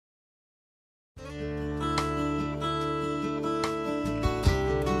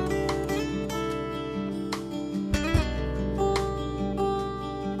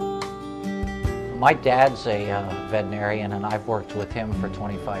My dad's a veterinarian, and I've worked with him for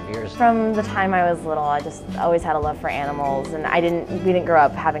 25 years. From the time I was little, I just always had a love for animals, and we didn't grow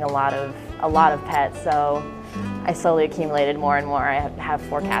up having a lot of pets, so I slowly accumulated more and more. I have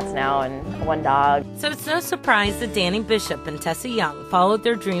 4 cats now and 1 dog. So it's no surprise that Danny Bishop and Tessa Young followed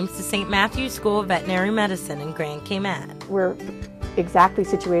their dreams to St. Matthew's School of Veterinary Medicine in Grand Cayman. We're exactly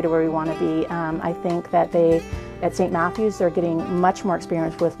situated where we want to be. I think that at St. Matthew's, they're getting much more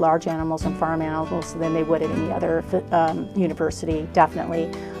experience with large animals and farm animals than they would at any other university, definitely.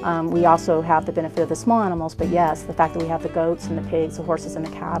 We also have the benefit of the small animals, but yes, the fact that we have the goats and the pigs, the horses and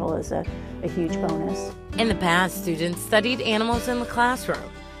the cattle is a huge bonus. In the past, students studied animals in the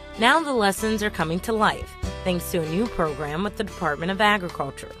classroom. Now the lessons are coming to life, thanks to a new program with the Department of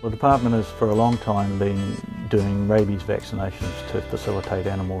Agriculture. The department has for a long time been doing rabies vaccinations to facilitate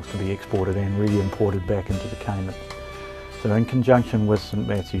animals to be exported and re-imported back into the Cayman. So in conjunction with St.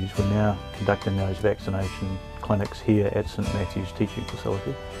 Matthew's, we're now conducting those vaccination clinics here at St. Matthew's teaching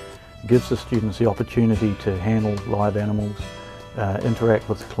facility. It gives the students the opportunity to handle live animals, interact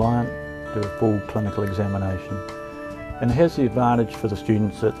with the client, do a full clinical examination. And it has the advantage for the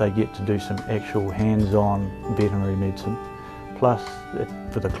students that they get to do some actual hands-on veterinary medicine. Plus,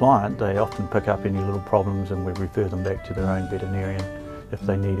 for the client, they often pick up any little problems and we refer them back to their own veterinarian if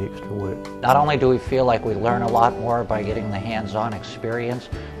they need extra work. Not only do we feel like we learn a lot more by getting the hands-on experience,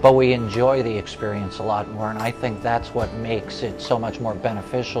 but we enjoy the experience a lot more, and I think that's what makes it so much more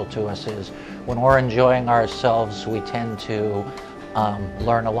beneficial to us. Is when we're enjoying ourselves, we tend to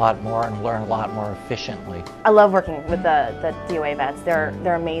learn a lot more and learn a lot more efficiently. I love working with the DOA vets.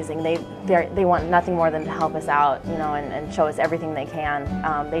 They're amazing. They want nothing more than to help us out, you know, and show us everything they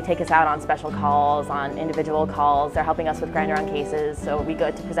can. They take us out on special calls, on individual calls. They're helping us with grind-around cases, so we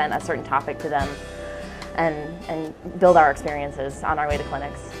go to present a certain topic to them and build our experiences on our way to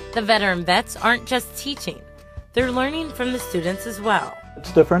clinics. The veteran vets aren't just teaching, they're learning from the students as well.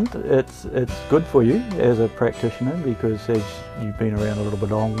 It's different. It's good for you as a practitioner because as you've been around a little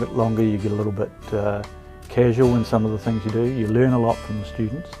bit longer, you get a little bit casual in some of the things you do. You learn a lot from the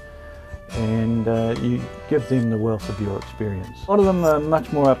students and you give them the wealth of your experience. A lot of them are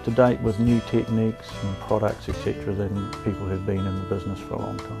much more up to date with new techniques and products, etc., than people who've been in the business for a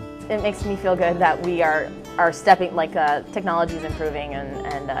long time. It makes me feel good that we are stepping, like technology is improving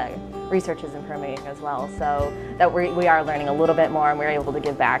and research is improving as well, so that we are learning a little bit more and we're able to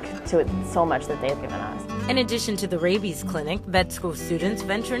give back to it so much that they've given us. In addition to the rabies clinic, vet school students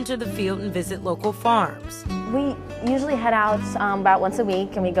venture into the field and visit local farms. We usually head out about once a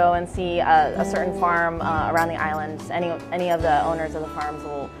week and we go and see a certain farm around the island. Any of the owners of the farms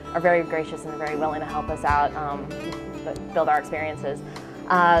are very gracious and very willing to help us out, build our experiences.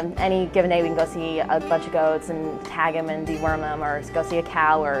 Any given day we can go see a bunch of goats and tag them and deworm them, or go see a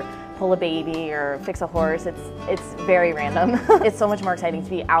cow or pull a baby or fix a horse. It's very random. It's so much more exciting to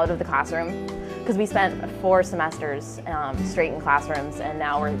be out of the classroom because we spent 4 semesters straight in classrooms, and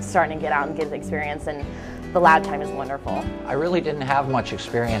now we're starting to get out and get the experience, and the lab time is wonderful. I really didn't have much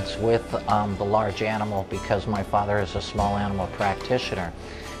experience with the large animal because my father is a small animal practitioner.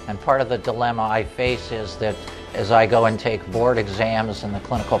 And part of the dilemma I face is that as I go and take board exams and the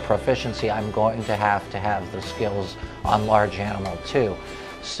clinical proficiency, I'm going to have the skills on large animal too.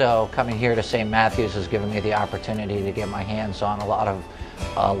 So coming here to St. Matthew's has given me the opportunity to get my hands on a lot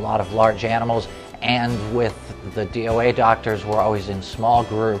of large animals, and with the DOA doctors we're always in small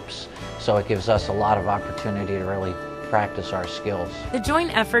groups, so it gives us a lot of opportunity to really practice our skills. The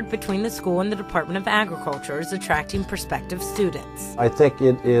joint effort between the school and the Department of Agriculture is attracting prospective students. I think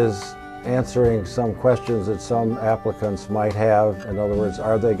it is answering some questions that some applicants might have. In other words,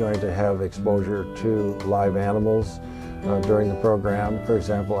 are they going to have exposure to live animals during the program? For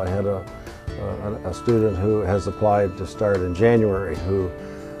example, I had a student who has applied to start in January who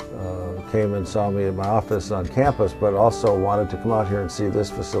came and saw me in my office on campus, but also wanted to come out here and see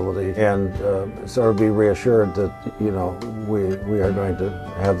this facility and sort of be reassured that, you know, we are going to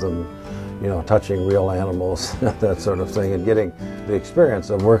have them, you know, touching real animals, that sort of thing, and getting the experience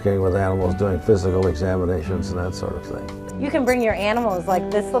of working with animals, doing physical examinations and that sort of thing. You can bring your animals like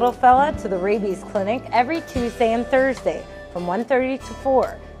this little fella to the rabies clinic every Tuesday and Thursday from 1:30 to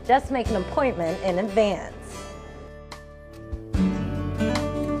 4. Just make an appointment in advance.